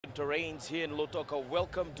terrains here in Lautoka.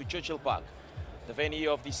 Welcome to Churchill Park, the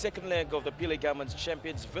venue of the second leg of the Pile Government's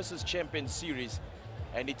Champions versus Champions series.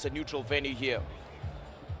 And it's a neutral venue here.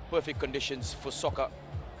 Perfect conditions for soccer.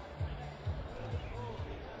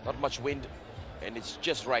 Not much wind, and it's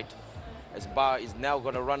just right, as Ba is now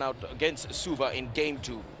going to run out against Suva in game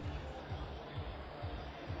 2.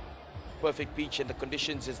 Perfect pitch and the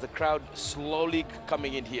conditions as the crowd slowly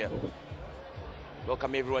coming in here.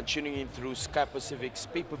 Welcome everyone tuning in through Sky Pacific's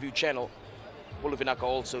pay-per-view channel. Buluvinaka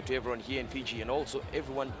also to everyone here in Fiji and also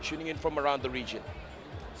everyone tuning in from around the region.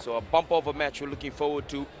 So a bump of a match we're looking forward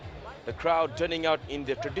to. The crowd turning out in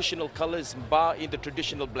their traditional colors, Ba in the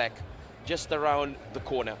traditional black, just around the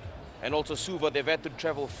corner. And also Suva, they've had to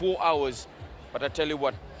travel 4 hours. But I tell you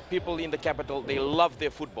what, people in the capital, they love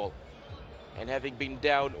their football. And having been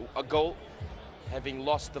down a goal, having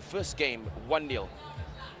lost the first game 1-0,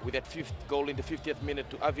 with that fifth goal in the 50th minute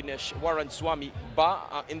to Avinesh Waranswamy, Ba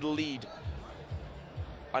are in the lead,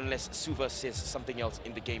 unless Suva says something else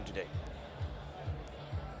in the game today.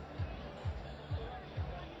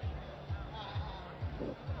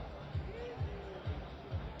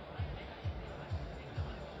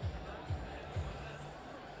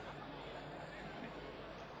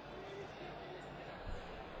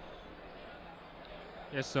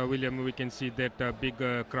 Yes, William, we can see that big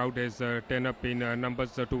crowd has turned up in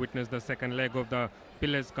numbers to witness the second leg of the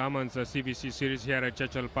Pile Government's CVC series here at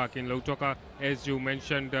Churchill Park in Lautoka. As you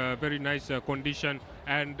mentioned, very nice condition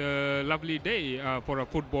and lovely day for a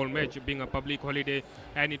football match, being a public holiday,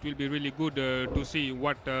 and it will be really good to see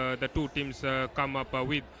what the two teams come up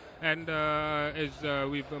with. And as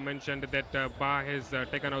we've mentioned that Ba has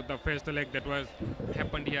taken out the first leg that was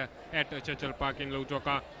happened here at Churchill Park in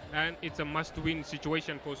Lautoka, and it's a must-win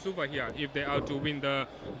situation for Suva here if they are to win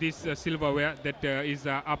this silverware that is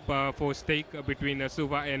up for stake between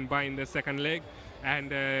Suva and Ba in the second leg.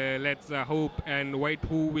 And let's hope and wait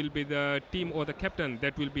who will be the team or the captain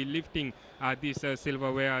that will be lifting this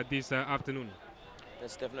silverware this afternoon.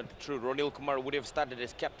 That's definitely true. Ronil Kumar would have started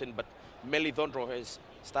as captain, but Meli Dondro has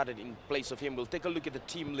started in place of him. We'll take a look at the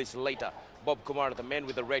team list later. Bob Kumar, the man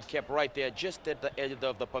with the red cap right there, just at the edge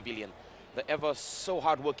of the pavilion. The ever so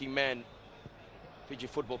hard-working man, Fiji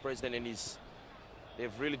football president, and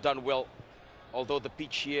they've really done well. Although the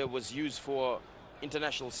pitch here was used for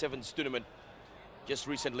International Sevens tournament just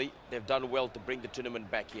recently, they've done well to bring the tournament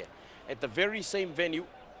back here. At the very same venue,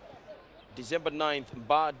 December 9th,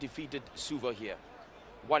 Ba defeated Suva here,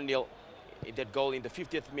 1-0. That goal in the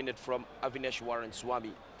 50th minute from Avinesh Waranswamy.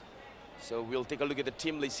 So we'll take a look at the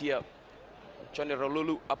team list here. Chone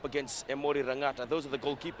Ralulu up against Emori Rangata. Those are the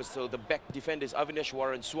goalkeepers. So the back defenders, Avinesh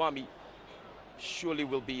Waranswamy, surely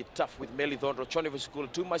will be tough with Meli Dondro. Chone Vasukula,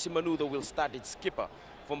 Tumasi Manudo will start its skipper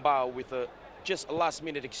from Ba with just a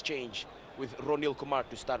last-minute exchange with Ronil Kumar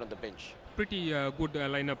to start on the bench. Pretty good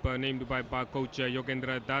lineup named by Ba coach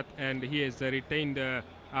Yogendra Dutt, and he has retained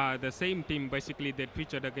the same team basically that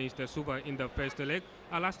featured against Suva in the first leg.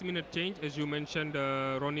 A last-minute change, as you mentioned,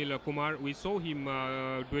 Ronil Kumar. We saw him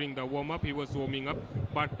during the warm-up. He was warming up,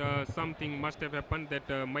 but something must have happened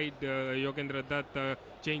that made Yogendra Dutt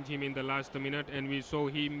change him in the last minute, and we saw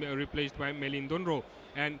him replaced by Melin Dondro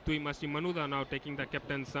and Tuimasi Manuda now taking the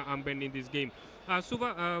captain's armband in this game.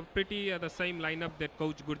 Suva, pretty the same lineup that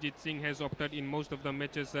coach Gurjit Singh has opted in most of the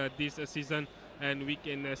matches this season. And we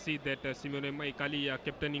can see that Simone Maikali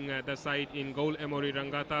captaining the side in goal. Emory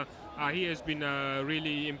Rangata, he has been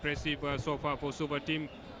really impressive so far for Suva team.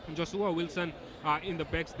 Joshua Wilson in the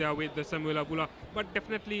backs there with Samuel Abula, but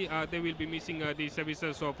definitely they will be missing the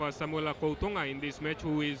services of Samuel Koutonga in this match,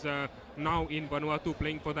 who is now in Vanuatu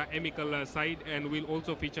playing for the Amical side and will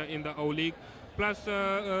also feature in the O-League. Plus,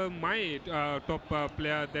 my top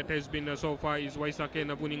player that has been so far is Waisake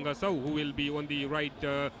Nabuninga Sau, who will be on the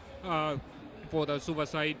right for the Suva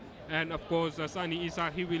side. And of course, Sani Isa,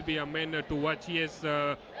 he will be a man to watch. He has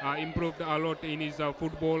improved a lot in his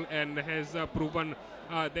football and has proven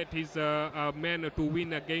that he's a man to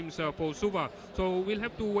win games for Suva. So we'll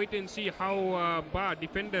have to wait and see how Ba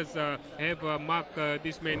defenders have marked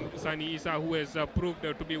this man, Sani Isa, who has proved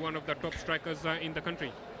to be one of the top strikers in the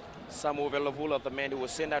country. Samu Velavula, the man who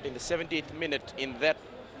was sent out in the 78th minute in that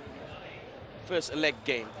first leg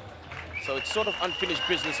game. So it's sort of unfinished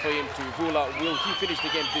business for him to Vula. Will he finish the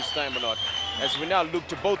game this time or not? As we now look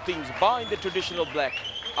to both teams, Ba in the traditional black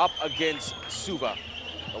up against Suva,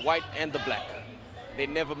 the white and the black. They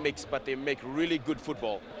never mix, but they make really good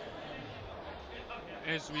football.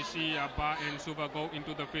 As we see Ba and Suva go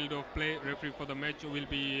into the field of play, referee for the match will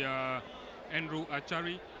be Andrew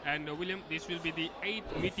Achari. And William, this will be the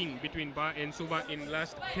 8th meeting between Ba and Suva in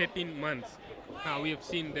last 13 months. We have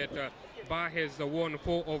seen that Ba has won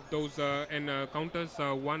 4 of those encounters,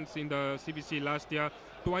 once in the CVC last year,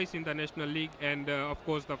 twice in the National League, and of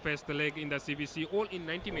course the first leg in the CVC, all in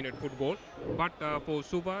 90-minute football. But for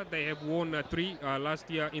Suva, they have won 3 last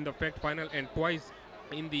year in the fact final and twice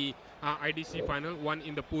in the IDC final, 1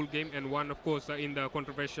 in the pool game and 1 of course in the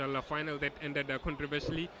controversial final that ended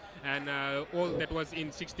controversially, and all that was in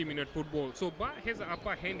 60-minute football. So Ba has an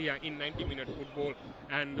upper hand here in 90-minute football,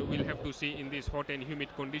 and we'll have to see in these hot and humid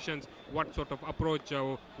conditions what sort of approach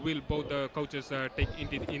will both coaches take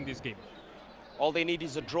in this game. All they need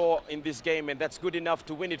is a draw in this game, and that's good enough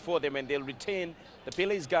to win it for them, and they'll retain the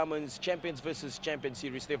Pele's Garments Champions versus Champion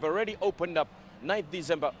Series. They've already opened up 9th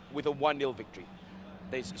December with a 1-0 victory.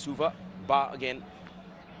 There's Suva, Ba again.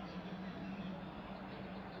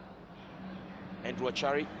 Andrew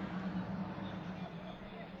Achari,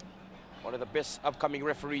 one of the best upcoming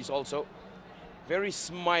referees also. Very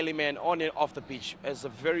smiley man on and off the pitch, has a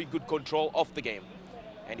very good control of the game.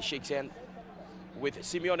 And he shakes hand with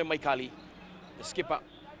Simeone Maikali, the skipper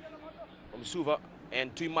from Suva,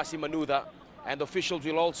 and Tuimasi Manuda. And the officials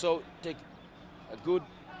will also take a good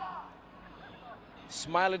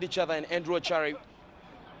smile at each other, and Andrew Achari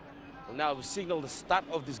will now signal the start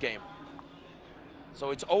of this game.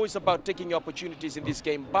 So it's always about taking opportunities in this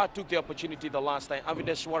game. Ba took the opportunity the last time.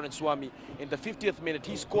 Avinesh Swami in the 50th minute,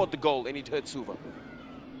 he scored the goal and it hurt Suva.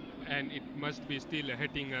 And it must be still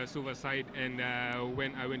hurting Suva side. And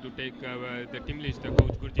when I went to take the team list,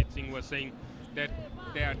 Coach Gurjit Singh was saying that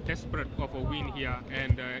they are desperate of a win here,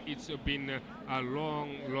 and it's been a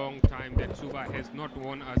long time that Suva has not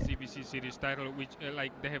won a CVC series title, which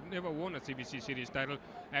like they have never won a CVC series title.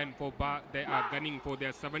 And for Ba, they are gunning for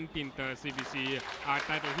their 17th CVC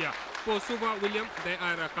title here. For Suva, William, they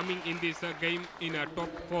are coming in this game in a top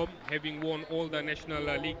form, having won all the National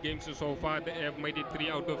League games so far. They have made it 3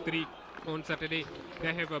 out of 3 on Saturday.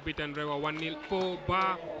 They have beaten Rewa 1-0. For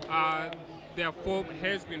Ba, their form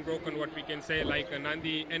has been broken, what we can say. Like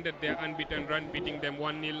Nandi ended their unbeaten run, beating them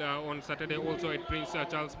 1-0 on Saturday, also at Prince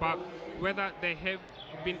Charles Park. Whether they have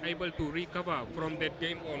been able to recover from that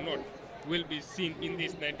game or not will be seen in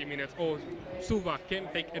these 90 minutes. Or Suva can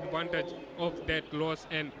take advantage of that loss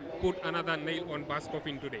and put another nail on Ba's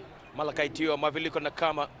coffin today. Malakai Tio, Maviliko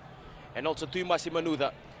Nakama, and also Tuimasi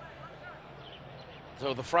Manuda.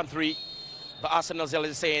 So the front three, the Arsenal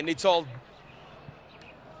is saying it's all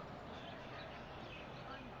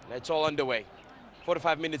underway.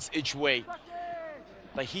 45 minutes each way.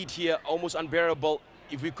 The heat here almost unbearable.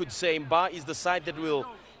 If we could say Ba is the side that will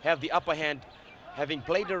have the upper hand. Having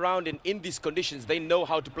played around in these conditions, they know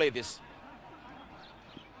how to play this.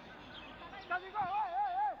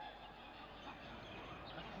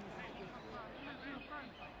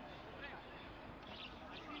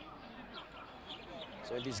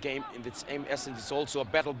 So in this game, in its essence, it's also a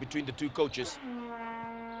battle between the two coaches.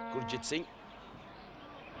 Gurjit Singh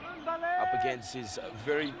up against his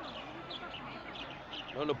very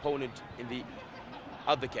known opponent in the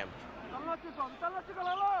other camp.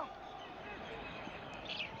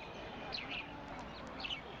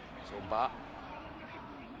 So Ba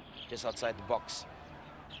just outside the box.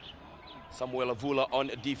 Samuel Avula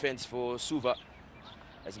on defense for Suva,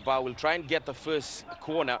 as Ba will try and get the first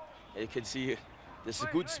corner. You can see there's a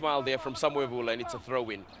good smile there from Samuel Avula, and it's a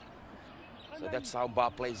throw-in. So that's how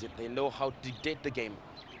Ba plays it. They know how to dictate the game.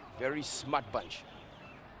 Very smart bunch.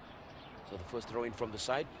 So the first throw in from the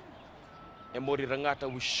side. Emori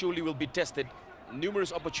Rangata, who surely will be tested.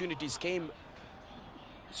 Numerous opportunities came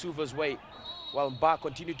Suva's way, while Ba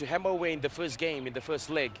continued to hammer away in the first game, in the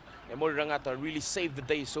first leg. Emori Rangata really saved the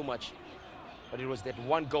day so much. But it was that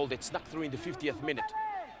one goal that snuck through in the 50th minute.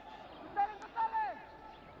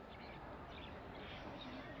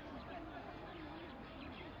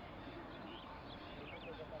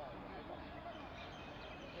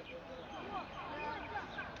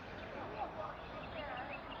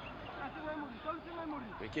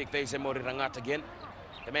 Free kick, there's Emori Rangat again.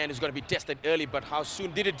 The man is going to be tested early, but how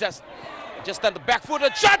soon did it just on the back foot, a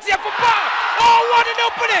chance here for Ba! Oh, what an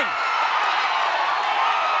opening!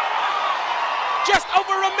 Just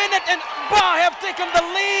over a minute and Ba have taken the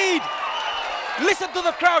lead. Listen to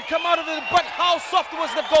the crowd come out of it, but how soft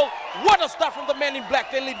was the goal? What a start from the man in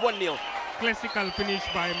black. They lead 1-0. Classical finish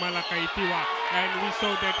by Malakai Tiwa, and we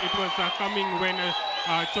saw that it was coming when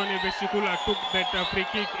Chone Vesikula took that free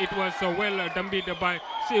kick. It was well dumbied by,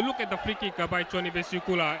 see, look at the free kick by Chone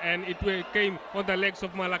Vesikula, and it came on the legs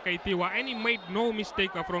of Malakai Tiwa, and he made no mistake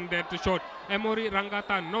from that shot. Emori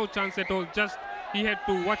Rangata, no chance at all, just he had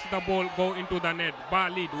to watch the ball go into the net. Ba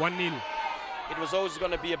lead 1-0. It was always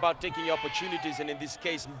going to be about taking opportunities, and in this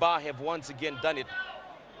case, Ba have once again done it.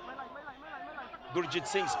 Gurjit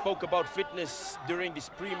Singh spoke about fitness during these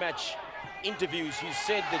pre-match interviews. He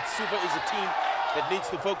said that Suva is a team that needs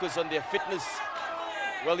to focus on their fitness.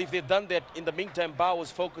 Well, if they've done that, in the meantime, Ba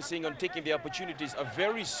was focusing on taking the opportunities. A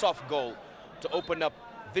very soft goal to open up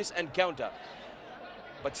this encounter.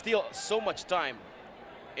 But still, so much time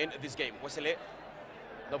in this game. Wasile,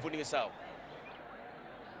 Navuningasao.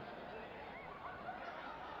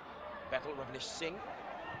 Battle, Ravinesh Singh.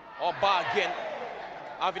 Oh, Ba again.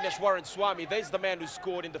 Avineshwaran Swami, there's the man who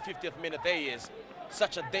scored in the 50th minute. There he is.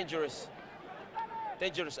 Such a dangerous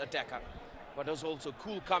attacker. But there's also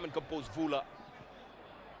cool, calm and composed Vula.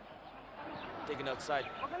 Taken outside.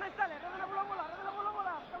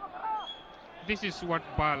 This is what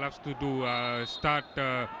Ba loves to do, start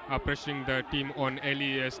pressuring the team on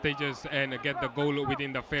early stages and get the goal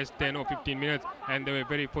within the first 10 or 15 minutes. And they were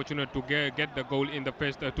very fortunate to get the goal in the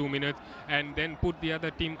first 2 minutes and then put the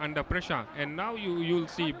other team under pressure. And now you'll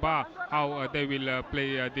see Ba how they will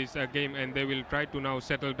play this game, and they will try to now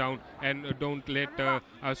settle down and don't let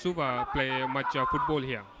Suva play much football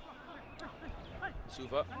here.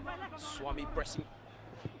 Suva, Swami pressing.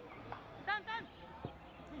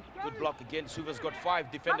 Good block again. Suva's got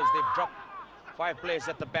 5 defenders. They've dropped 5 players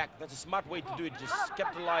at the back. That's a smart way to do it. Just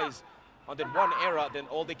capitalize on that one error. Then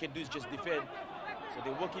all they can do is just defend. So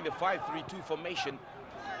they're working the 5-3-2 formation.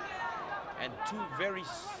 And 2 very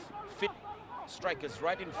fit strikers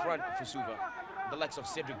right in front for Suva. The likes of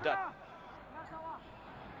Cedric Dutt.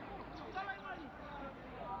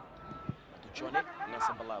 To Johnny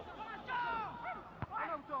Nasambalau.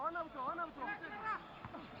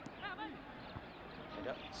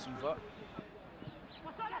 Suva.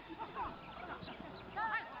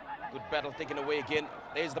 Good battle taken away again.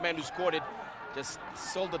 There's the man who scored it. Just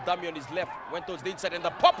sold the dummy on his left. Went towards the inside and the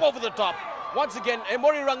pop over the top. Once again,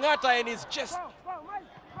 Emori Rangata, and he's just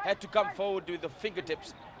had to come forward with the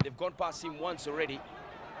fingertips. They've gone past him once already.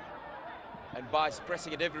 And Ba is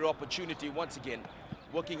pressing at every opportunity once again.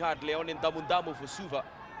 Working hard, Leon in Damundamu for Suva.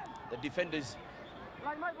 The defenders.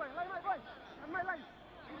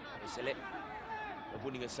 Select.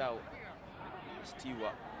 Navuningasao.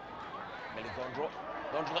 Stiwa. Melithondro.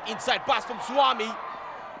 Dondro inside pass from Swami.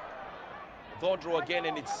 Dondro again,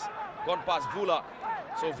 and it's gone past Vula.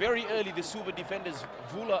 So very early the Suva defenders,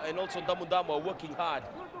 Vula and also Damundamu, are working hard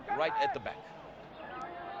right at the back.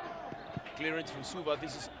 Clearance from Suva.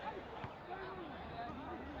 This is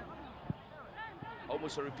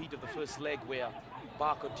almost a repeat of the first leg where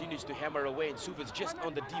Ba continues to hammer away and Suva's just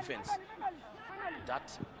on the defense.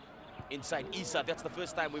 That inside Isa, that's the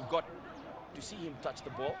first time we've got to see him touch the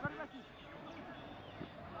ball.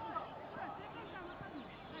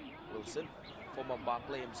 Wilson, former Ba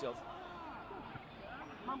player himself.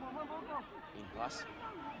 In pass.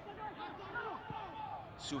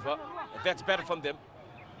 Suva, that's better from them.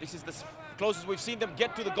 This is the closest we've seen them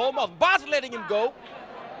get to the goal mouth. Ba's letting him go.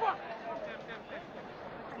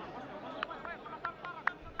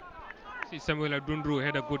 Samuel Dundru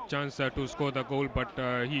had a good chance to score the goal, but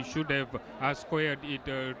he should have squared it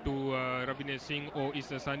to Ravinesh Singh or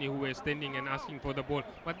Issa Sani, who were standing and asking for the ball.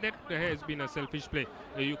 But that has been a selfish play.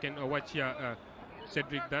 You can watch here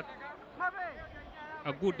Cedric Dutt.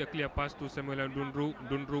 A good clear pass to Samuel Dundru.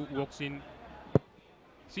 Dundru walks in.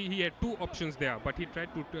 See, he had 2 options there, but he tried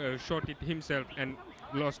to shot it himself and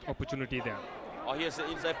lost opportunity there. Oh, here's the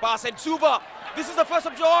inside pass, and Suva. This is the first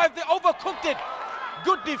option. Oh, they overcooked it.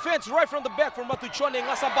 Good defense right from the back from Matuchone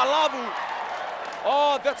Ngasabalavu.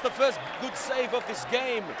 Oh, that's the first good save of this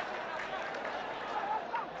game.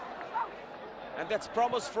 And that's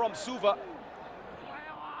promise from Suva.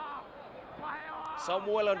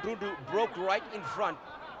 Samuel Ndundu broke right in front.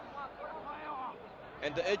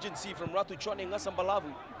 And the urgency from Ratuchone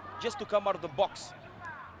Ngasambalavu just to come out of the box.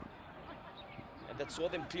 And that saw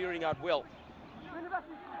them clearing out well.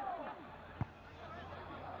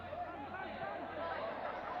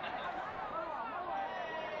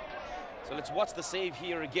 So let's watch the save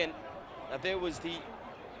here again. There was the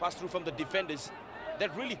pass through from the defenders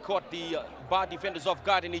that really caught the Ba defenders off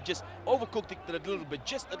guard, and he just overcooked it a little bit,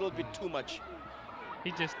 just a little bit too much.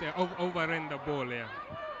 He just overran the ball there.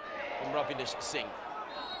 From Ravinesh Singh.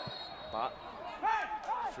 Ba,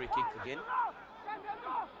 free kick again.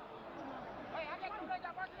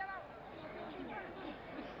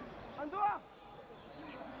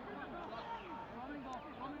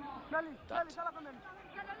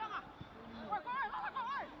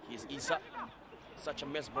 Here's Isa, such a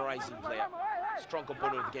mesmerizing player. Strong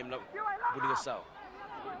component of the game now, Budigasao.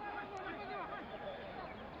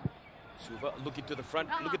 Suva looking to the front.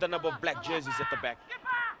 Look at the number of black jerseys at the back.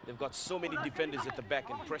 They've got so many defenders at the back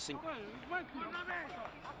and pressing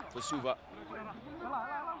for Suva.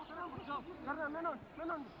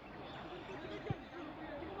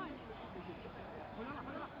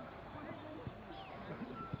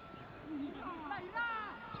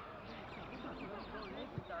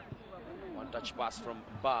 One touch pass from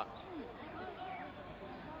Ba.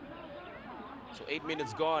 So 8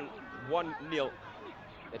 minutes gone, 1-0.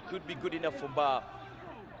 That could be good enough for Ba.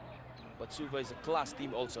 But Suva is a class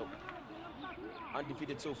team also.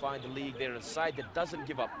 Undefeated so far in the league. They're a side that doesn't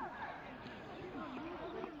give up.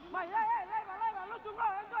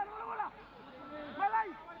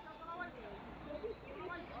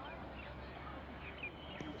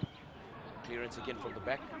 Clearance again from the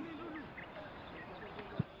back.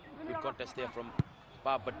 Good contest there from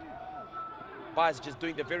Ba, but Ba is just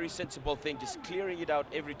doing the very sensible thing, just clearing it out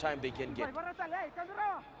every time they can get.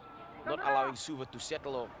 Not allowing Suva to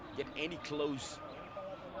settle or get any close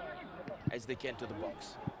as they can to the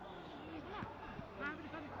box.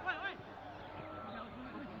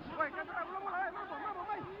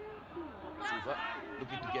 Suva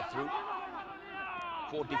looking to get through.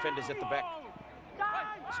 4 defenders at the back.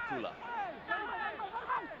 Vesukula.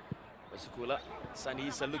 Sunny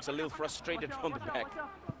Issa looks a little frustrated from the back.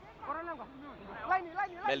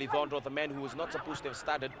 Melithondro, the man who was not supposed to have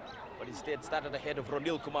started, but instead started ahead of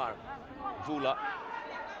Ronil Kumar. Vula.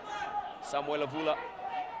 Samuel Vula.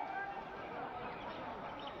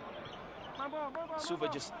 Suva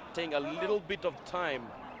just taking a little bit of time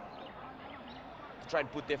to try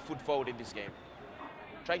and put their foot forward in this game.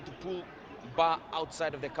 Trying to pull Ba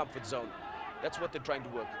outside of their comfort zone. That's what they're trying to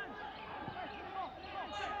work.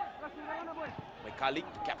 My colleague,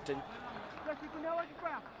 the captain.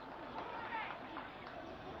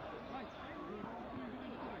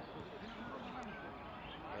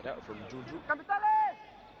 Out from Junju.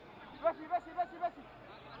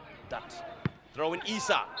 That throw in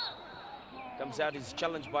Isa. Comes out, is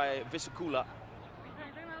challenged by Vesukula.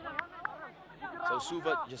 So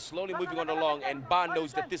Suva just slowly moving on along, and Ba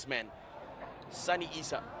knows that this man, Sunny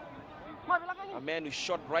Isa, a man who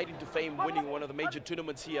shot right into fame, winning one of the major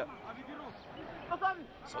tournaments here.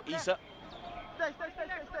 So Isa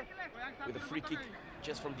with a free kick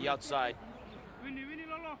just from the outside.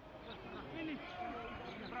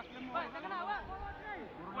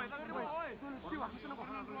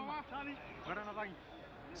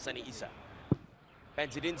 Sunny Isa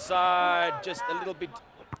bends it inside, just a little bit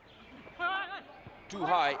too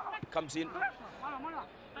high, comes in to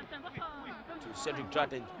Cedric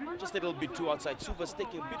Dratton, just a little bit too outside. Suva's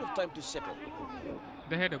taking a bit of time to settle.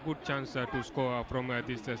 They had a good chance to score from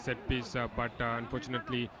this set piece, but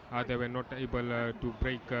unfortunately they were not able to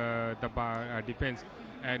break the Ba defense.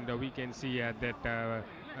 And we can see that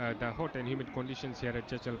the hot and humid conditions here at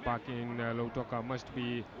Churchill Park in Lautoka must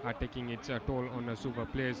be taking its toll on Suva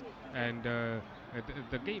players. And the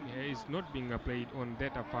game is not being played on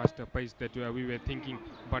that fast pace that we were thinking,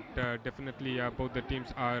 but definitely both the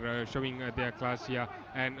teams are showing their class here,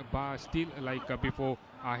 and Ba still like before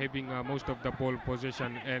having most of the ball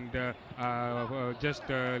possession and just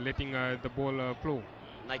letting the ball flow.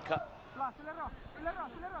 Naika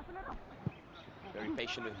very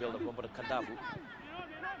patient with build-up over the Kandavu.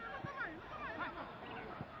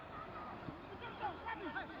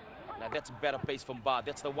 Now that's better pace from Ba.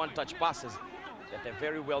 That's the one-touch passes that they're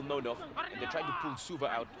very well known of, and they're trying to pull Suva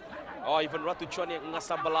out. Oh, even Ratu Chone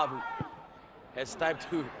Ngasambalavu has time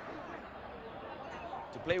to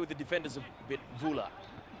play with the defenders a bit. Vula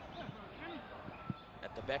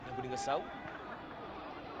at the back, putting us out.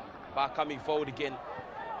 Ba coming forward again.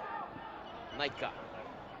 Naika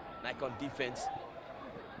on defense.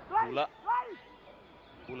 Vula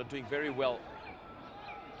doing very well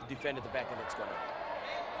to defend at the back, and it's gone out.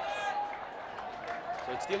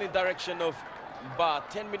 So it's still in direction of Ba.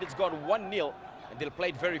 10 minutes gone, 1-0, and they'll play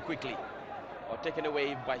it very quickly. Or taken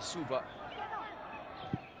away by Suva.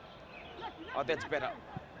 Oh, that's better.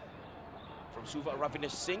 From Suva,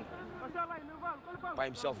 Ravinesh Singh. By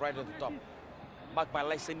himself right at the top. Marked by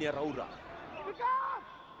Laisenia Raura.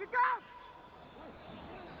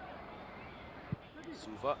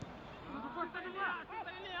 Suva.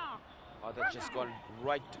 Oh, that's just gone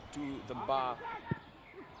right to the Ba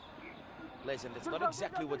place, and that's not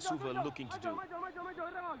exactly what Suva are looking to do.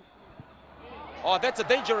 Oh, that's a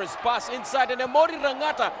dangerous pass inside, and Emori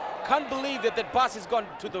Rangata can't believe that that pass has gone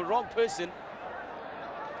to the wrong person.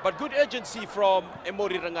 But good urgency from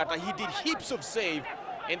Emori Rangata. He did heaps of save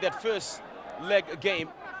in that first leg game.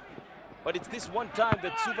 But it's this one time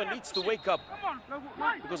that Suva needs to wake up,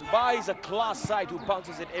 because Ba is a class side who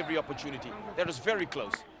bounces at every opportunity. That was very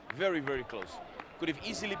close. Very, very close. Could have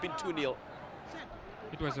easily been 2-0.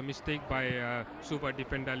 It was a mistake by Suva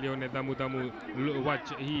defender Leone Damu.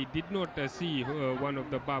 Watch, he did not see one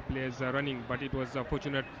of the bar players running, but it was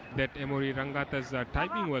fortunate that Emory Rangata's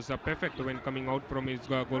timing was perfect when coming out from his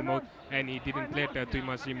goal mouth, and he didn't let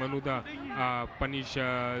Tuimasi Manuda punish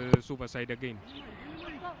Suva side again.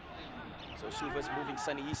 So Suva's moving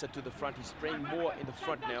Sunny Isa to the front. He's playing more in the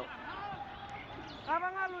front now.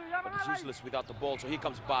 But he's useless without the ball, so here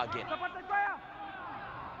comes Ba again.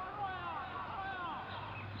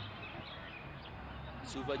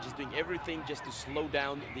 Suva just doing everything just to slow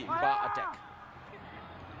down the Ba attack.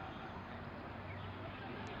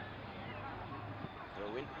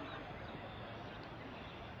 Throw in.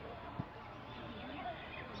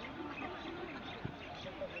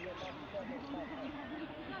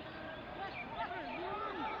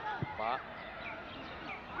 Ba.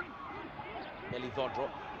 Meli Dhondro.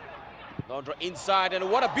 Dhondro inside, and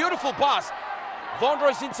what a beautiful pass. Dhondro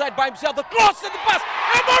is inside by himself. The cross and the pass.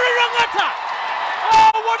 Emory Rangata!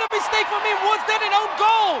 Oh, what a mistake from him. Was that an own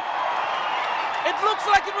goal? It looks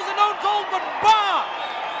like it was an own goal, but Ba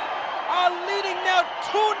are leading now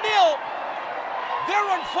 2-0. They're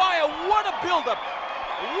on fire. What a build-up.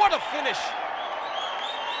 What a finish.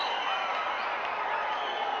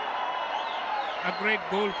 A great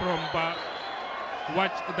goal from Ba.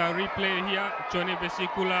 Watch the replay here. Johnny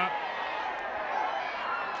Vesikula.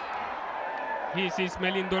 He sees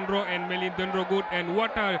Melindondro and Melindondro good, and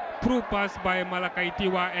what a through pass by Malakai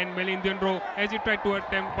Tiwa and Melindondro as he tried to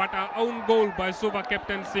attempt, but our own goal by Suva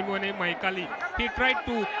captain Simone Maikali. He tried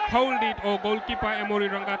to hold it, or goalkeeper Emory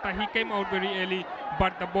Rangata, he came out very early,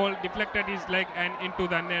 but the ball deflected his leg and into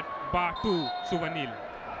the net. Ba 2, Suva 0.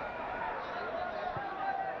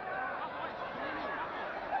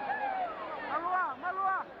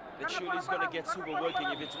 That surely is going to get Suva working.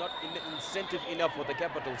 If it's not incentive enough for the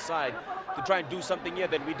capital side to try and do something here,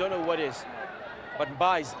 then we don't know what is. But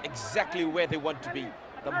Ba is exactly where they want to be.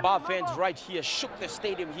 The Ba fans right here shook the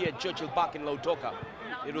stadium here at Churchill Park in Lautoka.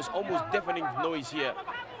 It was almost deafening noise here.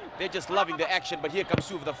 They're just loving the action, but here comes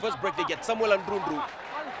Suva. The first break they get, Samuel Andrundru.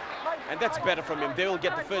 And that's better from him. They will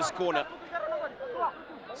get the first corner.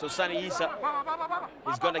 So Sunny Isa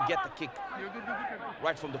is going to get the kick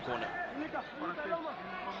right from the corner.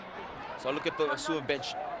 So look at the Suva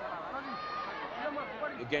bench.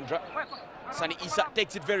 Yogendra. Sunny Isa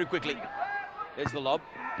takes it very quickly. There's the lob.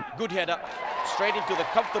 Good header. Straight into the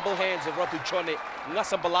comfortable hands of Ratu Chone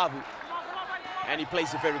Ngasambalavu. And he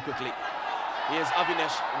plays it very quickly. Here's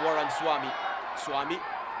Avinesh Waran Swami.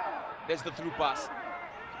 There's the through pass.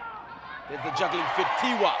 There's the juggling fit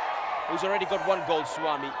Tiwa, who's already got one goal,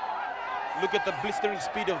 Swami. Look at the blistering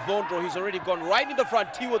speed of Dhondro. He's already gone right in the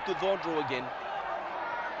front. Tiwa to Dhondro again.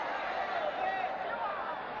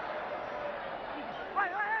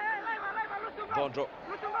 Dhondro,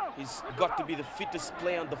 he's got to be the fittest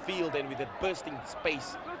player on the field, and with that bursting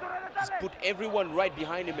space, he's put everyone right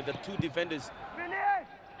behind him, and the two defenders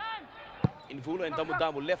in Vula and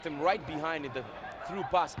Damu left him right behind, and the through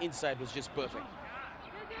pass inside was just perfect.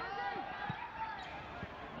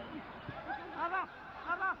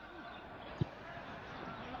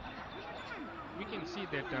 We can see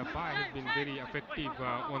that Ba have been very effective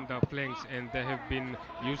on the flanks, and they have been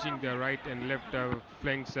using the right and left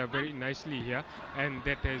flanks very nicely here, and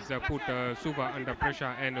that has put Suva under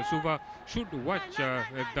pressure, and Suva should watch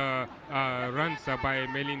the runs by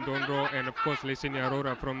Melindondro and of course Lesenia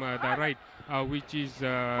Aurora from the right, which is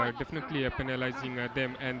definitely penalizing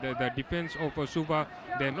them, and the defense of Suva,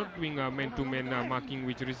 they're not doing man-to-man marking,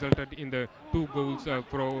 which resulted in the 2 goals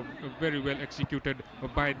very well executed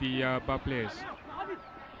by the Ba players.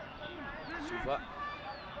 Suva.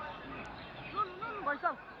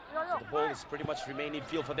 So the ball is pretty much remaining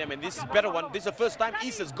field for them, and this is a better one. This is the first time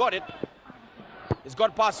Isa's got it. He's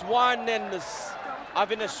gone past one, and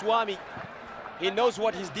Avinesh Swami, he knows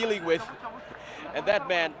what he's dealing with. And that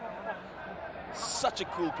man, such a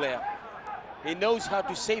cool player. He knows how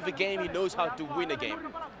to save a game, he knows how to win a game.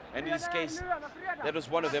 And in this case, that was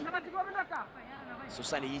one of them. So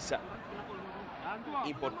Sunny Isa,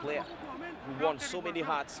 import player, who won so many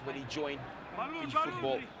hearts when he joined Fiji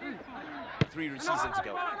football 3 seasons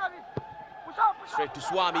ago. Straight to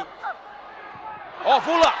Swami. Oh,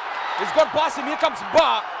 Vula! He's gone past him. Here comes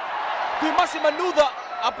Ba. Tuimasi Manuda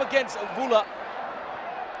up against Vula.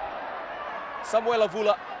 Samuel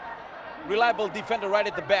Vula, reliable defender right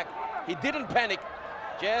at the back. He didn't panic,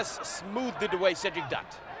 just smoothed it away, Cedric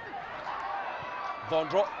Dutt.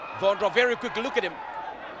 Dhondro very quickly, look at him.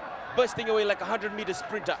 Bursting away like a 100-meter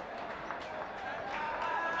sprinter.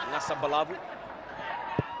 Ngasa Balavu.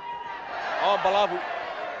 Oh, Balavu.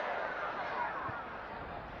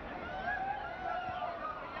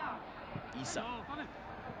 Isa.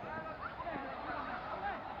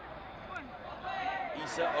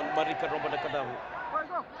 Isa on Marika Rombadakadahu.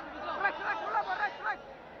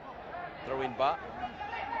 Throw in Ba.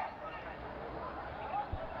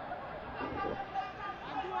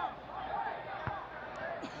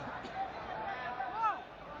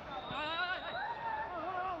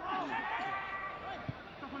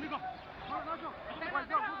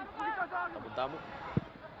 Tamu.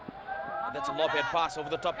 That's a lophead pass over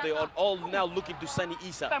the top. They are all now looking to Sunny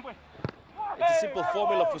Isa. It's a simple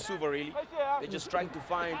formula for Suva, really. They're just trying to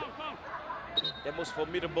find their most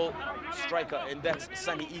formidable striker, and that's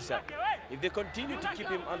Sunny Isa. If they continue to keep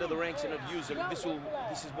him under the ranks and not use him, this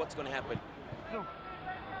is what's going to happen.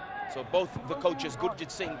 So both the coaches,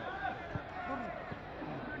 Gurjit Singh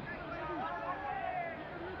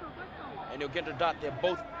and Yogendra Dutt, they're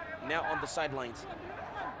both now on the sidelines.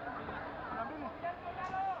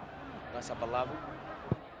 Balavu.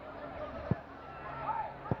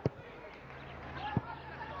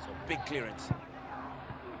 So big clearance.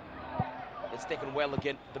 It's taken well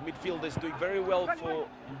again. The midfield is doing very well for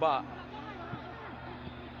Mba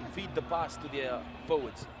to feed the pass to their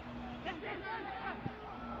forwards.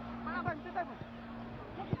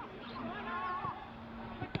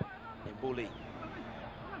 Mbuli.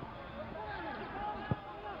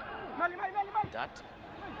 That.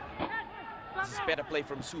 This is better play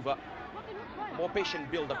from Suva. More patient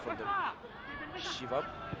build-up from them.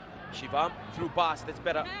 Shivam through pass, that's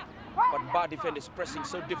better. But Ba defender is pressing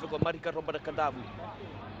so difficult. Marika Rombadakadavu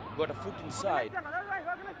got a foot inside.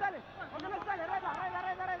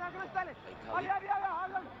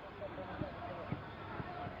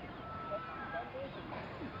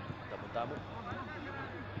 Tamu.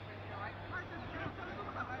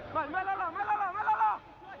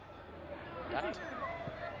 That.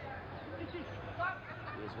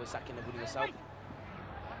 Here's Wesaki Nabudi Wasau.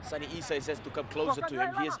 Sunny Isa says to come closer to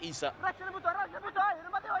him. Here's Isa.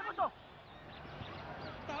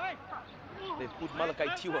 They put Malakai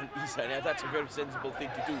Tiwa on Isa, and that's a very sensible thing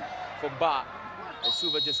to do for Ba. And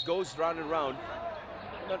Suva just goes round and round.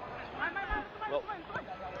 Well,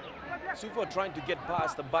 Suva trying to get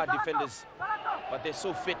past the Ba defenders, but they're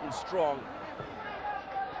so fit and strong.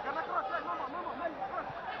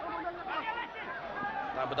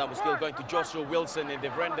 Rabadamu still going to Joshua Wilson, and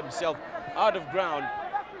they've ran themselves out of ground.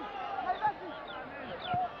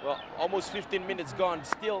 Well, almost 15 minutes gone.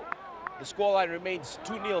 Still, the scoreline remains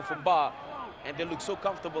 2-0 from Ba, and they look so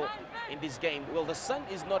comfortable in this game. Well, the sun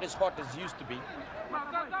is not as hot as it used to be,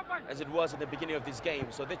 as it was at the beginning of this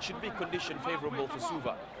game, so that should be condition favorable for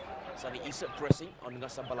Suva. Sunny Isa pressing on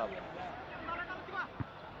Ngasa Balawu.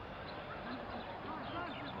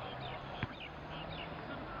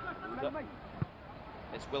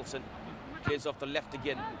 It's Wilson, clears off the left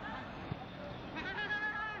again.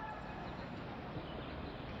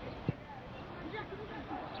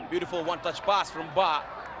 Beautiful one-touch pass from Ba.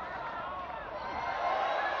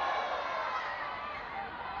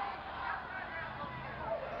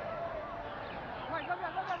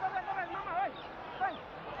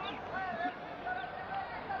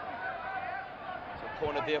 So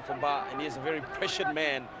corner there from Ba, and here's a very pressured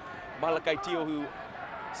man, Malakai Tio, who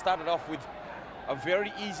started off with a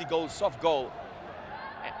very easy goal, soft goal.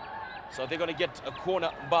 So they're going to get a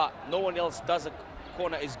corner, but no one else does a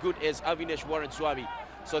corner as good as Avinesh Warren Swami.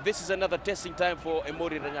 So this is another testing time for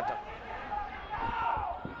Emori Rangata.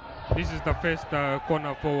 This is the first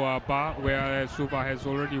corner for Ba, where Suva has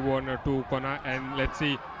already won 2 corner, and let's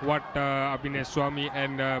see what Avinesh Swami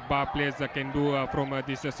and Ba players can do from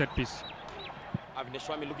this set piece. Avinesh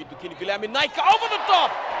Swami looking to Kinikule. I mean, Naika over the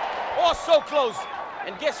top! Oh, so close.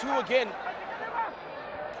 And guess who again?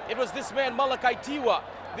 It was this man, Malakai Tiwa.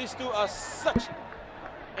 These two are such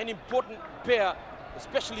an important pair,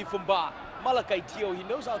 especially from Ba. Malakai Tiwa, he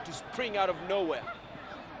knows how to spring out of nowhere.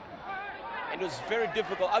 And it was very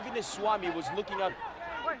difficult. Avinesh Swami was looking out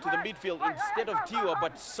to the midfield instead of Tiwa,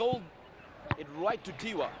 but sold it right to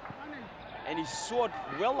Tiwa. And he soared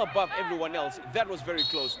well above everyone else. That was very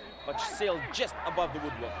close, but sailed just above the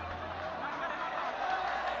woodwork.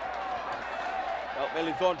 Well,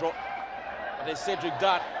 Melithondro, and then Cedric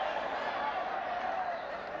Dutt.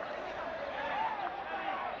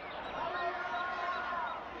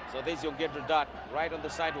 So there's Yogendra Dutt right on the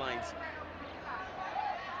sidelines.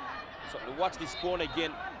 So watch this corner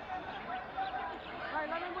again.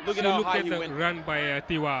 Look at how high he went. Run by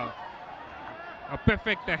Tiwa. A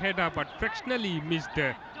perfect header, but fractionally missed.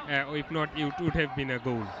 If not, it would have been a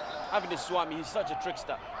goal. Avinesh Swami, he's such a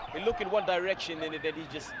trickster. He looked in one direction and then he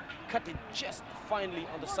just cut it just finely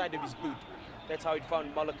on the side of his boot. That's how he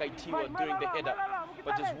found Malakai Tiwa during the header,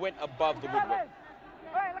 but just went above the woodwork.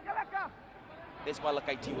 There's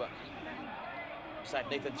Malakai Tiwa beside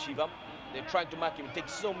Nathan Shivam. They're trying to mark him. It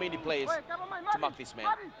takes so many players to mark this man.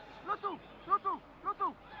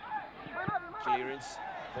 Clearance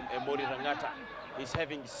from Emori Rangata. He's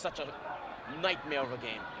having such a nightmare of a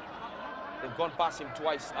game. They've gone past him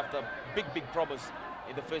twice after big problems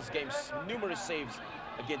in the first games. Numerous saves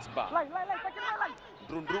against Ba.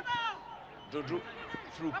 Drundru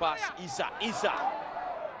through pass. Isa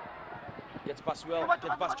gets past well.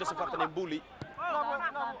 Gets past Joseph Mbuli.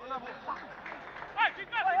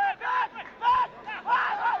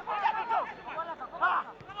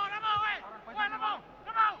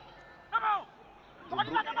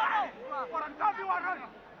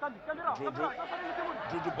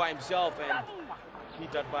 Drundru by himself and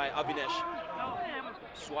hit by Avinesh.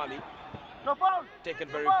 Swami taken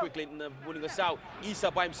very quickly in winning us out.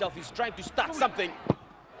 Isa by himself, he's trying to start something.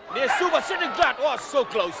 Near Suva sitting flat. Oh, so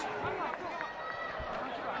close.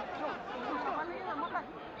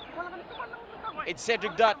 It's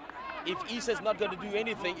Cedric Dutt. If Isa's not going to do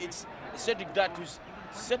anything, it's Cedric Dutt who's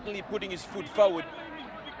certainly putting his foot forward.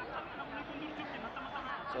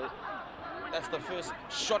 So that's the first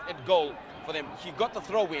shot at goal for them. He got the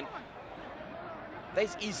throw in.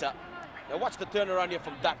 There's Isa. Now watch the turnaround here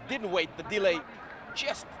from Dutt. Didn't wait. The delay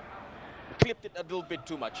just clipped it a little bit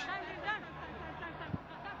too much.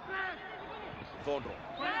 Vondro.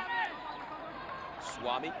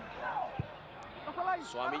 Swami.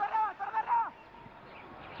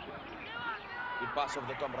 Good pass over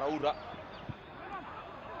the top. Raura.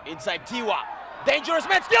 Inside Tiwa. Dangerous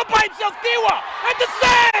man. Still by himself. Tiwa. And the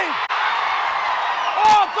save!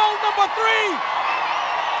 Oh, goal number 3.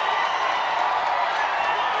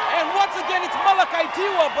 And once again, it's Malakai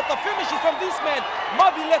Tiwa, but the finish is from this man,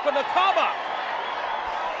 Mavileko Nakama.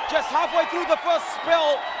 Just halfway through the first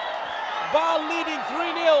spell, Ba leading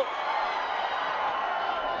 3-0.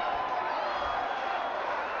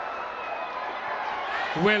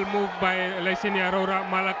 Well moved by Laisenia Aurora.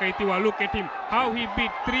 Malakai Tiwa. Look at him, how he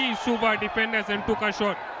beat 3 Suva defenders and took a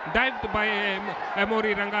shot. Dived by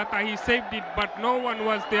Emori Rangata, he saved it, but no one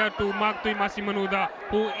was there to mark Tui Masimanuda,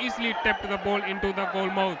 who easily tapped the ball into the goal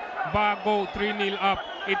mouth. Ba go 3-0 up.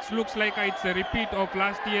 It looks like it's a repeat of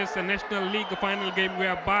last year's National League final game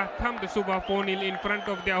where Ba thumped Suva 4-0 in front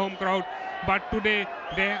of their home crowd. But today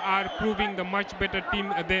they are proving the much better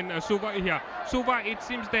team than Suva here. Suva, it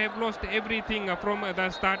seems they have lost everything from the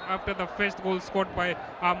start after the first goal scored by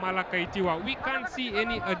Malakai Tiwa. We can't see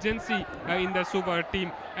any urgency in the Suva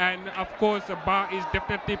team, and of course Ba is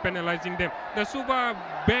definitely penalizing them. The Suva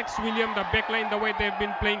backs, William, the back line, the way they've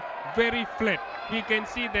been playing, very flat. We can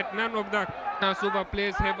see that none of the Suva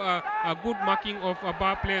players have a good marking of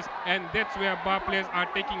Ba players, and that's where Ba players are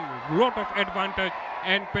taking a lot of advantage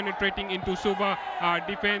and penetrating into Suva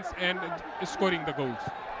defense and scoring the goals.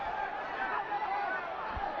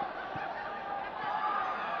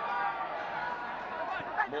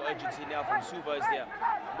 More urgency now from Suva as they're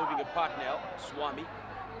moving apart now. Swami.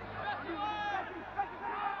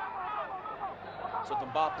 So the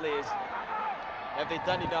Ba players, have they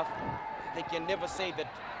done enough? They can never say that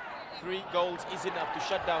 3 goals is enough to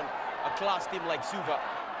shut down a class team like Suva.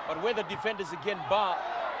 But where the defenders again, Ba,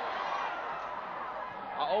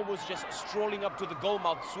 are almost just strolling up to the goal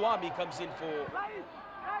mouth. Swami comes in for,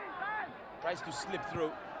 tries to slip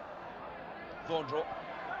through. Vondro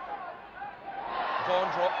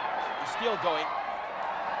is still going.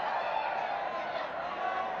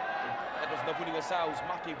 That was Navuni Asao, who's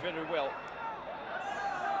marking very well.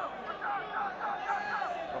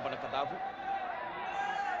 Robana Kadavu.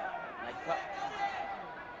 Naika.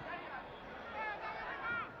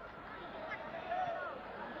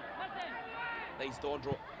 There's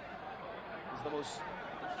Vondro. He's the most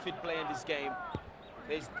fit player in this game.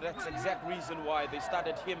 That's the exact reason why they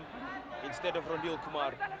started him instead of Ronil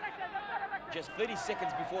Kumar. Just 30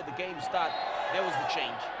 seconds before the game start, there was the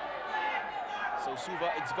change. So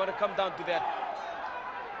Suva, it's got to come down to that.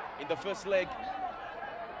 In the first leg,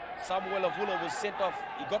 Samuel Avula was sent off.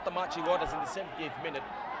 He got the marching orders in the 78th minute.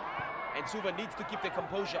 And Suva needs to keep their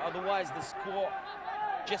composure, otherwise the score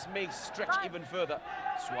just may stretch even further.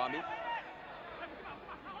 Swami.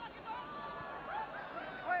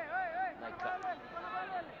 Naika.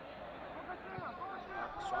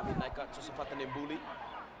 Swami, Naika, Josephat Mbuli.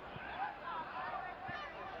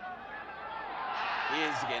 He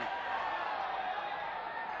is again.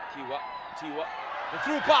 Tiwa. The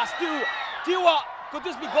through pass to Tiwa. Could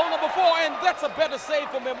this be goal number 4? And that's a better save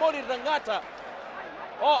from Emori Rangata.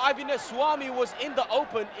 Oh, Ivine Swami was in the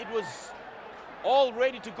open. It was all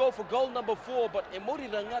ready to go for goal number 4. But Emori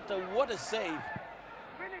Rangata, what a save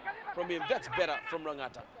from him. That's better from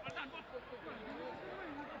Rangata.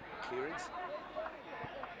 Clearance.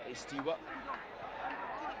 It's Tiwa.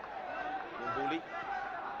 Mumbuli.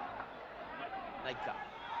 Naika.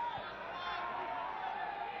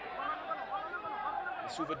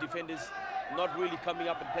 The Suva defenders not really coming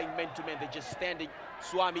up and playing man-to-man. They're just standing.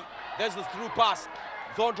 Swami. There's the through pass.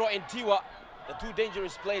 Dhondro and Tiwa, the two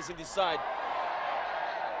dangerous players in this side.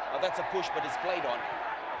 Now that's a push, but it's played on.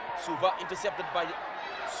 Suva intercepted by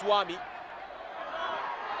Swami.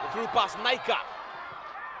 The through pass, Naika.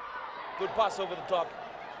 Good pass over the top.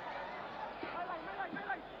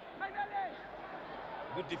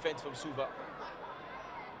 Good defense from Suva.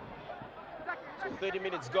 So 30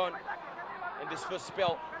 minutes gone in this first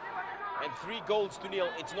spell. And 3 goals to nil.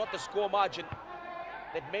 It's not the score margin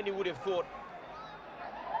that many would have thought.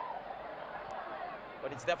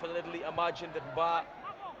 But it's definitely a margin that Ba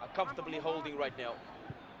are comfortably holding right now.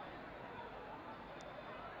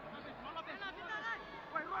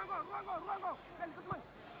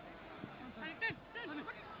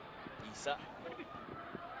 Isa.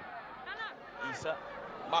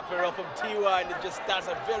 Mark very well from Tiwa, and it just does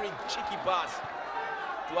a very cheeky pass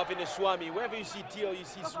to Avine Swami. Wherever you see Tio, you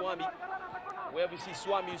see Swami. Wherever you see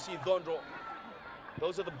Swami, you see Dhondro.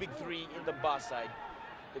 Those are the big 3 in the Ba side.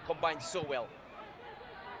 They combine so well.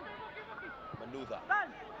 Manutha,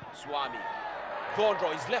 Swami,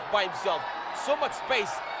 Dhondro is left by himself. So much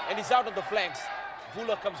space, and he's out on the flanks.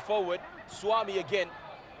 Vula comes forward. Swami again.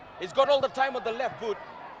 He's got all the time on the left foot.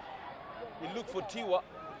 He looked for Tiwa.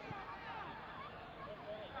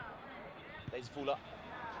 There's Vula,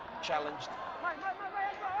 challenged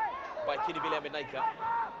by Kinivile Naika.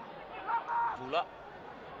 Vula.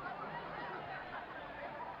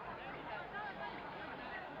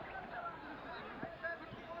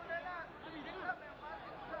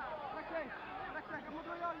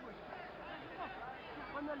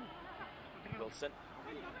 Wilson,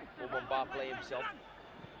 former Ba player himself.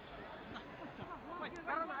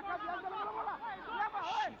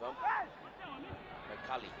 Shivam,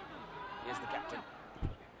 Makali. Here's the captain.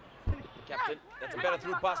 The captain. That's a better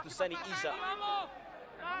through pass to Sunny Isa.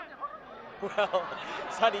 Well,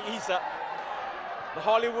 Sunny Isa. The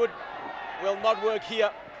Hollywood will not work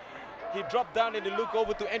here. He dropped down and he looked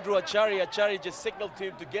over to Andrew Achari. Achari just signaled to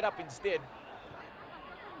him to get up instead.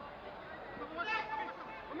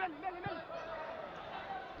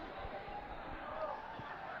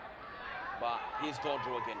 But here's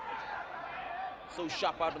Dhondro again. So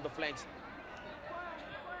sharp out on the flanks.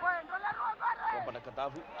 Robert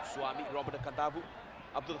Kandavu, Swami, Robert Kandavu,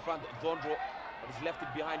 up to the front, Dhondro, but he's left it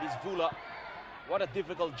behind his Vula. What a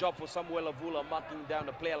difficult job for Samuel Vula marking down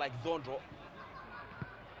a player like Dhondro.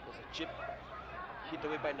 There's a chip, hit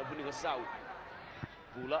away by Nabuni Gasau.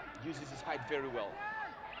 Vula uses his height very well.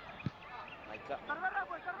 Naika,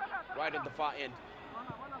 right at the far end.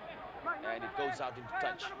 And it goes out into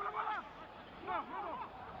touch.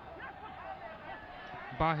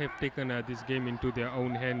 Ba have taken this game into their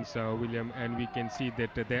own hands, William, and we can see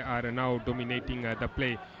that they are now dominating the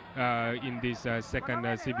play in this second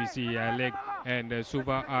CVC leg, and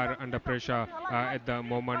Suva are under pressure at the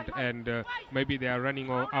moment, and maybe they are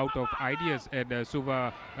running out of ideas at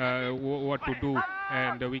Suva what to do.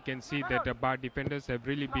 And we can see that the Ba defenders have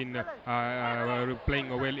really been playing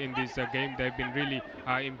well in this game. They've been really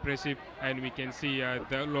impressive, and we can see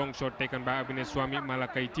the long shot taken by Abhinay Swami.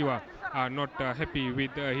 Malakai Tiwa are not happy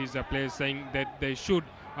with his players, saying that they should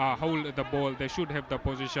hold the ball, they should have the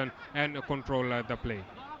position and control the play.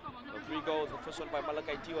 3 goals, the first one by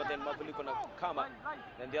Malakai Tiwa, then Mavuliko Nakama,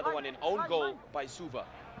 then the other one an own goal by Suva.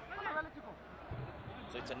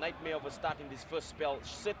 So it's a nightmare of a start in this first spell,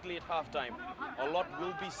 certainly at halftime. A lot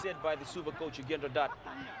will be said by the Suva coach, Yogendra Dutt,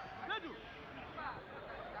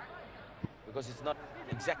 because it's not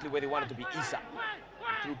exactly where they wanted to be. Isa,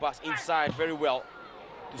 through pass inside very well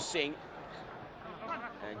to Singh,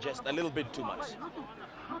 and just a little bit too much.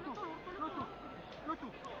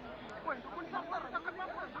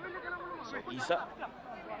 So Isa.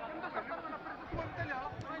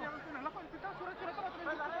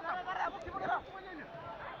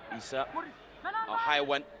 Isa, a high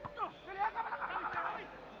one,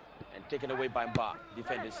 and taken away by Ba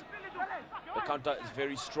defenders. The counter is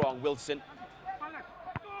very strong. Wilson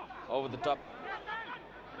over the top.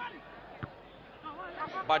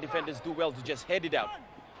 Ba defenders do well to just head it out.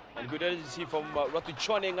 And good energy from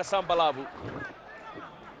Ratuchone Ngasambalavu.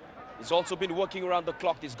 He's also been working around the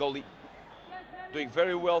clock, this goalie. Doing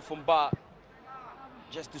very well from Ba,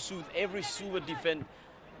 just to soothe every Suva defense,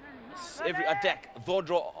 every attack.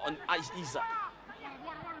 Dhondro on Isa.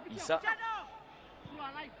 Isa.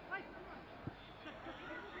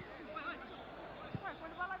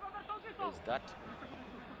 There's that.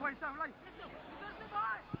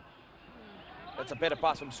 That's a better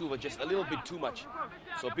pass from Suva, just a little bit too much.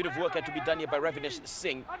 So a bit of work had to be done here by Ravinesh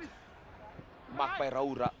Singh. Marked by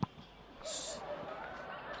Raura.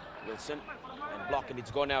 Wilson, and block, and it's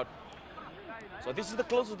gone out. So this is the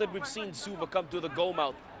closest that we've seen Suva come to the goal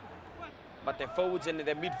mouth. But their forwards and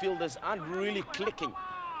their midfielders aren't really clicking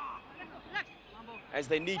as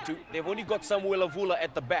they need to. They've only got Samuel Avula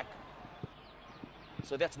at the back.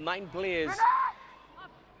 So that's 9 players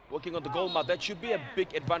working on the goal mouth. That should be a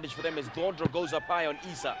big advantage for them as Dondro goes up high on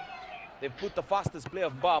Isa. They've put the fastest player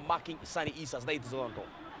of Bar marking Sunny Isa.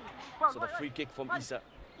 So the free kick from Isa.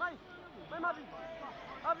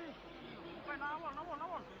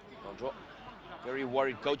 Dondro, very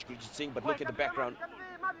worried coach Gurjit Singh, but look at the background.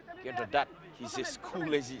 Kendra Dutt, he's as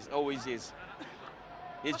cool as he always is.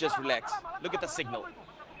 He's just relaxed. Look at the signal.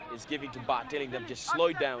 He's giving to Bar, telling them just slow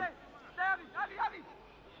it down.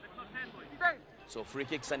 So free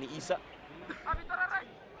kick, Sunny Isa.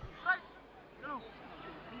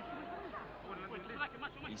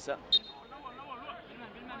 Isa.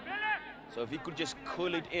 So if he could just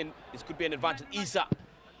curl it in, this could be an advantage. Isa,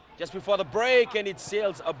 just before the break, and it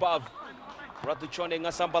sails above. Ratuchone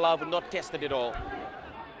Ngasambala not tested at all.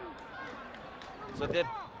 So that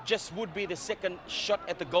just would be the second shot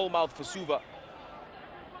at the goal mouth for Suva.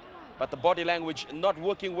 But the body language not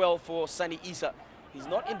working well for Sunny Isa. He's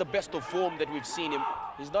not in the best of form that we've seen him.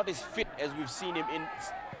 He's not as fit as we've seen him in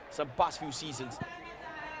some past few seasons.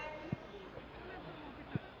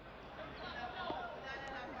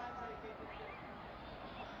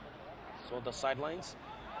 So the sidelines.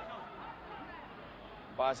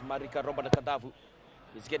 Bas Marika Robanakadavu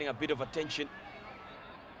is getting a bit of attention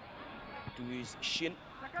to his shin.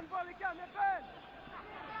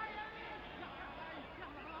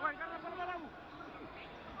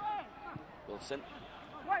 Wilson.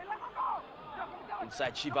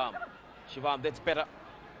 Inside Shivam. Shivam, that's better.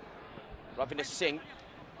 Ravinesh Singh.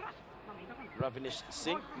 Ravinesh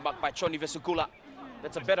Singh, marked by Choni Vesukula.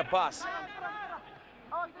 That's a better pass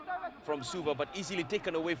from Suva, but easily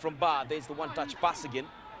taken away from Bar. There's the one-touch pass again.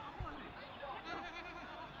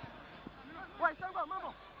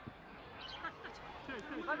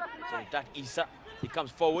 So that Isa, he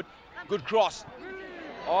comes forward. Good cross.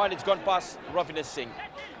 Oh, and it's gone past Ravinesh Singh.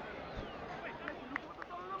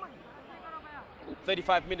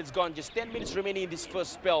 35 minutes gone, just 10 minutes remaining in this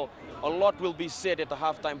first spell. A lot will be said at the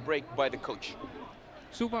halftime break by the coach.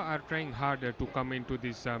 Suva are trying hard to come into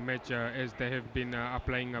this match as they have been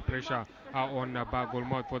applying pressure on Bar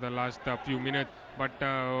Golmouth for the last few minutes. But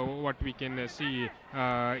what we can see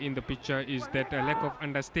in the picture is that a lack of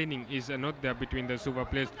understanding is not there between the Suva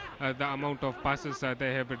players. The amount of passes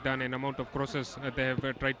they have done and amount of crosses they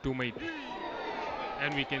have tried to make.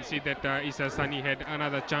 And we can see that Isa Sani had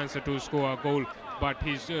another chance to score a goal, but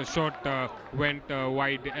his shot went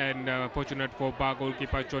wide, and fortunate for Bar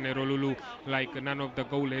goalkeeper Chone Rolulu, like none of the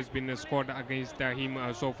goal has been scored against him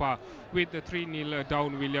so far. With the 3-0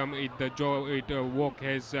 down, William, the work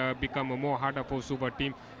has become more harder for Suva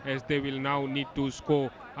team, as they will now need to score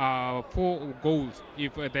 4 goals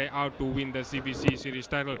if they are to win the CVC series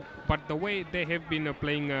title. But the way they have been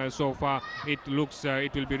playing so far, it looks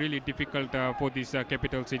it will be really difficult for this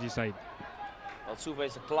capital city side. Well, Suva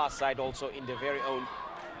is a class side also in their very own.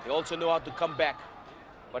 They also know how to come back,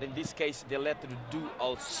 but in this case they'll have to do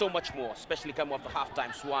so much more, especially coming off the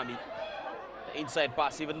halftime. Swami, the inside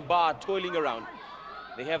pass, even Bar toiling around.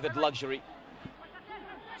 They have that luxury.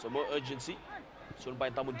 So more urgency. Soon by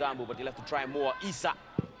Tamudambu, but he'll have to try more. Isa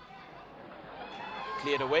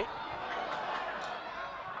cleared away.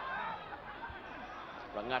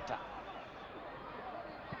 Rangata.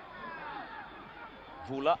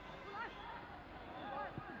 Vula.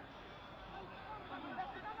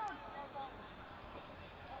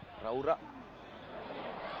 Raura.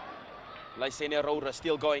 Laisene Raura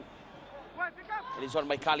still going. And he's on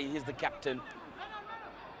Maikali, he's the captain.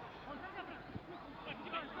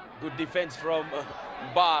 Good defense from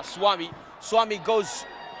Bar. Swami. Swami goes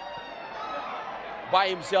by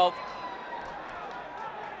himself.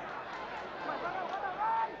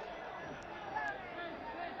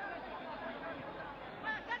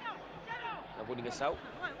 Now putting us out.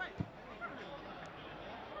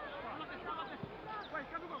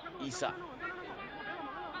 Isa.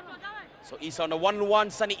 So Isa on a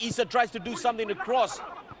 1-1. Sunny Isa tries to do something to cross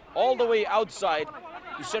all the way outside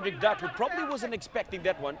to Cedric Dutt, who probably wasn't expecting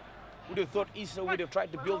that one. Would have thought Isa would have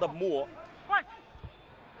tried to build up more.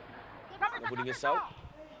 Now putting us out.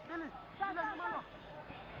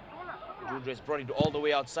 Dundres brought it all the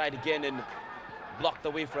way outside again and blocked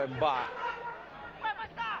away from Bar.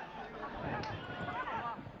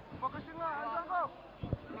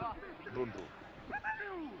 Rundu.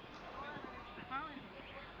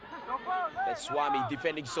 That's Swami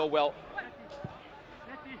defending so well.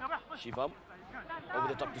 Shivam over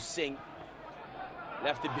the top to Singh.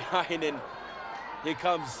 Left it behind, and here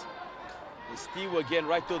comes the steal again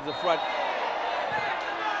right to the front.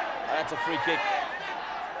 That's a free kick.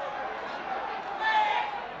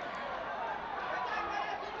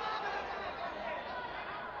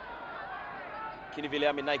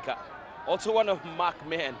 Kinivile Aminaika, also one of Mark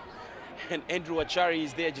Mann, and Andrew Achari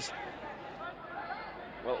is there just,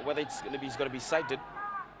 well, whether it's going to be sighted.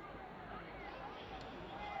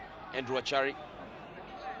 Andrew Achari.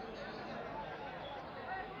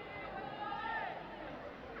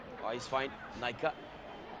 Oh, he's fine. Naika.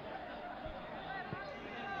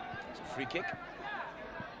 It's a free kick.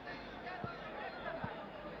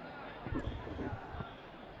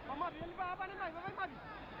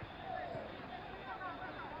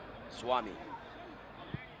 Swami.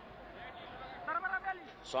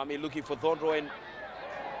 Swami looking for Thondro, and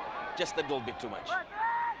just a little bit too much.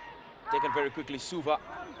 Taken very quickly, Suva.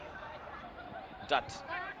 Dutt.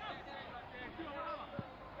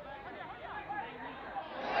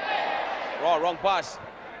 Wrong pass.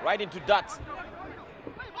 Right into Dutt.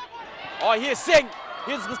 Oh, here's Singh.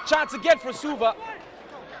 Here's the chance again for Suva.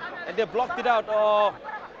 And they blocked it out. Oh.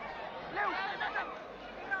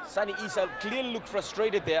 Sunny Isa clearly looked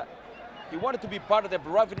frustrated there. He wanted to be part of the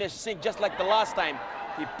Ravinesh Singh just like the last time.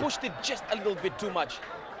 He pushed it just a little bit too much.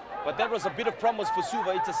 But that was a bit of promise for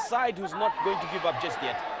Suva. It's a side who's not going to give up just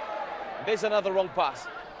yet. There's another wrong pass.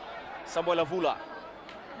 Samuel Avula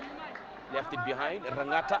left it behind.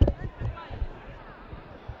 Rangata.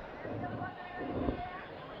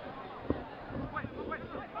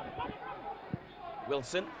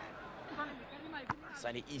 Wilson.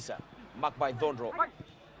 Sunny Isa. Marked by Thondro.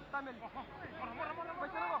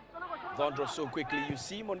 Thondro so quickly. You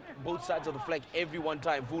see him on both sides of the flag every one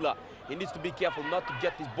time. Vula, he needs to be careful not to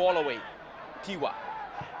get this ball away. Tiwa.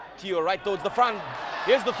 Tio right towards the front.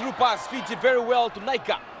 Here's the through pass. Feeds it very well to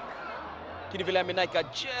Naika. Kinivilame Naika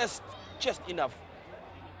just enough.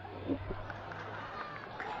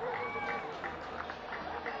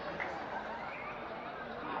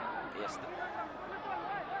 Yes.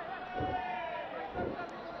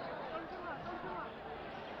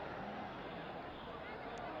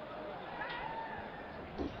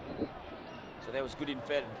 So that was good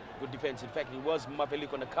defense. In fact, it was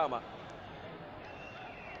Maveliko Nakama.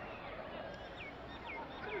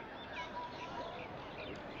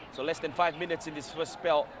 So less than 5 minutes in this first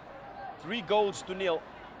spell. 3-0.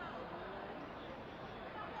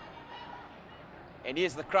 And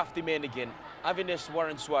here's the crafty man again, Avinash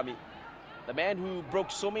Warren Swami, the man who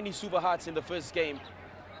broke so many Suva hearts in the first game.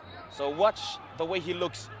 So watch the way he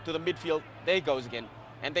looks to the midfield. There he goes again.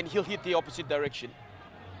 And then he'll hit the opposite direction.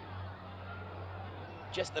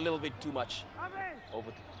 Just a little bit too much.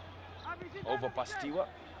 Over past Tiwa.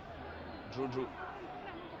 Drew.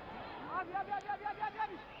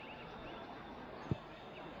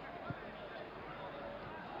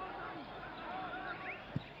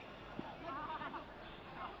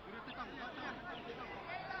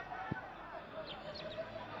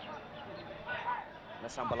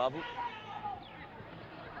 Nasambalavu.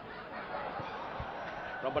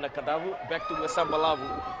 Rambana Kadavu. Back to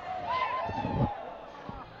Nasambalavu.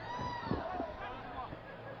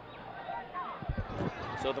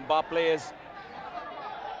 So the bar players,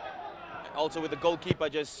 also with the goalkeeper,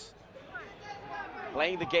 just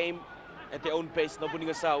playing the game at their own pace.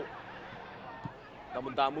 Nobuningasau.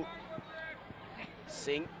 Damundamu.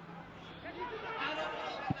 Singh.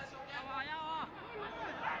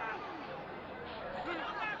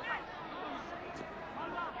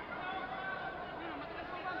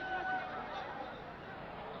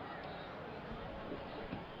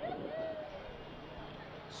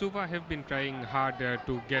 Suva have been trying hard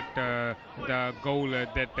to get the goal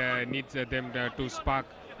that needs them to spark,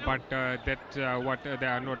 but that's what they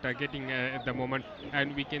are not getting at the moment.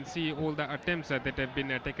 And we can see all the attempts that have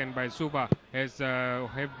been taken by Suva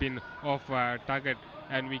have been off target,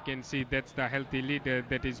 and we can see that's the healthy lead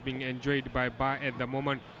that is being enjoyed by Ba at the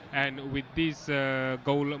moment. And with this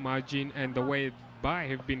goal margin and the way Ba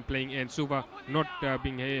have been playing and Suva not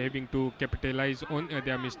having to capitalize on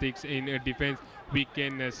their mistakes in defense, we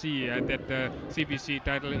can see that the CVC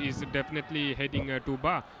title is definitely heading to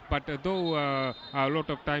Ba. But though a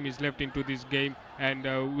lot of time is left into this game, and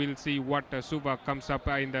we'll see what Suva comes up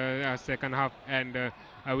in the second half, and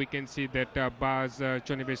we can see that Ba's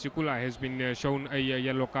Chone Vesikula has been shown a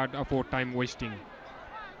yellow card for time wasting.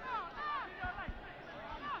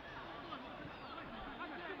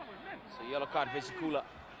 Yellow card, Vesikula.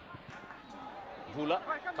 Vula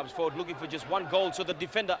comes forward looking for just one goal, so the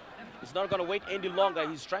defender is not going to wait any longer.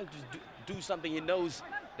 He's trying to do something. He knows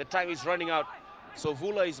the time is running out. So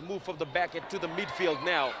Vula is moved from the back to the midfield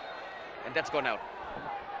now, and that's gone out.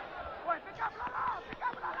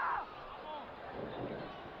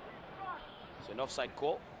 So an offside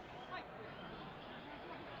call.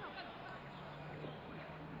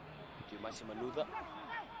 Manuda.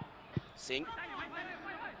 Singh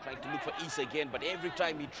trying to look for Isa again, but every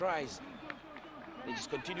time he tries, they just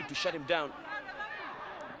continue to shut him down.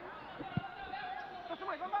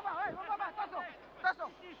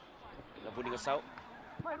 Navuninga Sao.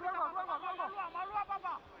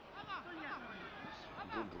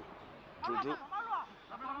 Drundru.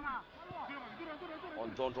 On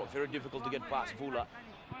Dondro, very difficult to get past Vula.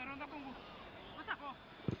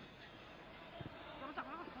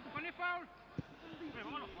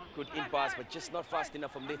 Good in pass, but just not fast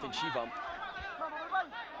enough from Nathan Shivam.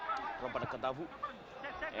 Rampana Kandavu.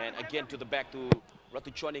 And again to the back to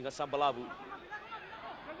Ratuchoni Sambalavu.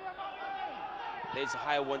 There's a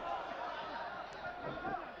higher one.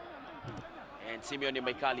 And Simeone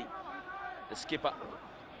Maikali, the skipper,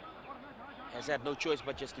 has had no choice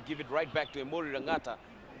but just to give it right back to Emori Rangata.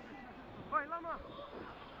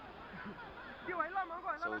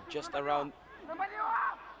 So just around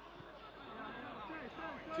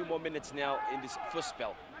a few more minutes now in this first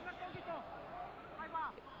spell.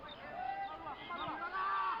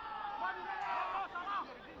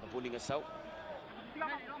 Navuninga Sao.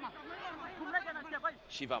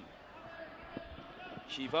 Shivam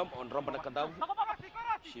on Rampana Kandavu.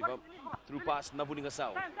 Shivam through pass Navuninga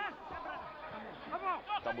Sao.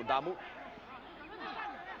 Damu.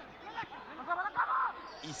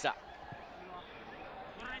 Isa.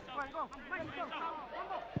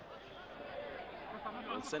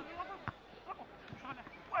 Wilson.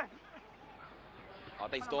 Oh,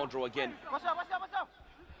 there's Dondro again.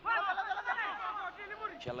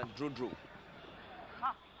 Challenge Drundru.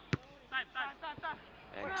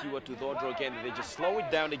 And Tiwa to Dondro again. They just slow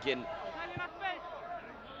it down again.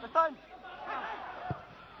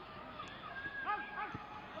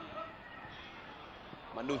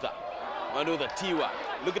 Manuda, Tiwa.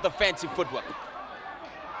 Look at the fancy footwork.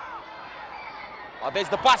 Oh, there's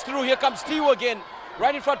the pass through. Here comes Tiwa again.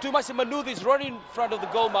 Right in front, Tumasi Manuda is right in front of the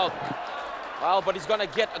goal mouth. Well, but he's going to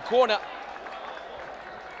get a corner.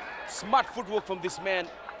 Smart footwork from this man.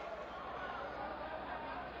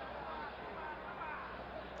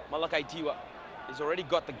 Malakai Tiwa has already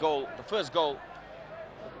got the goal, the first goal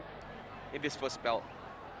in this first spell.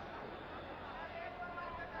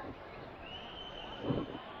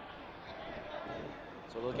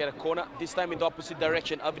 So they'll get a corner, this time in the opposite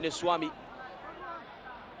direction. Avine Swami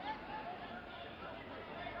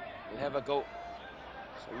will have a go.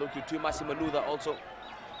 So look to Tumasi Manuda also.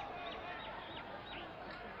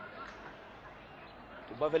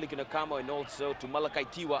 To Baveli Kinakamo and also to Malakai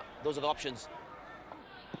Tiwa. Those are the options.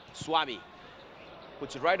 Swami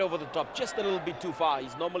puts it right over the top, just a little bit too far.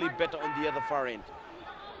 He's normally better on the other far end.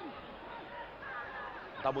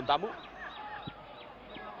 Damu.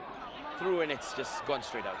 Through and it's just gone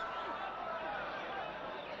straight out.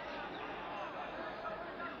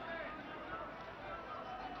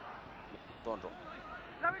 Dondro.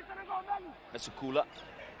 Nasukula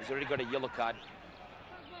has already got a yellow card.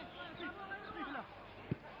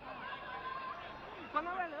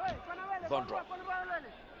 Dondro.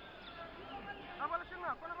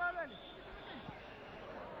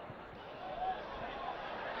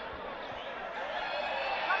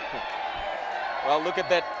 Well, look at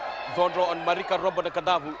that. Dondro on Marika Rombona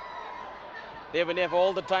Kandavu. They haven't have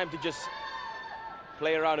all the time to just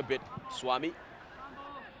play around a bit. Swami.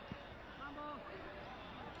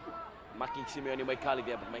 Marking Simeone Maikali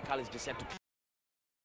there, but Maikali's just had to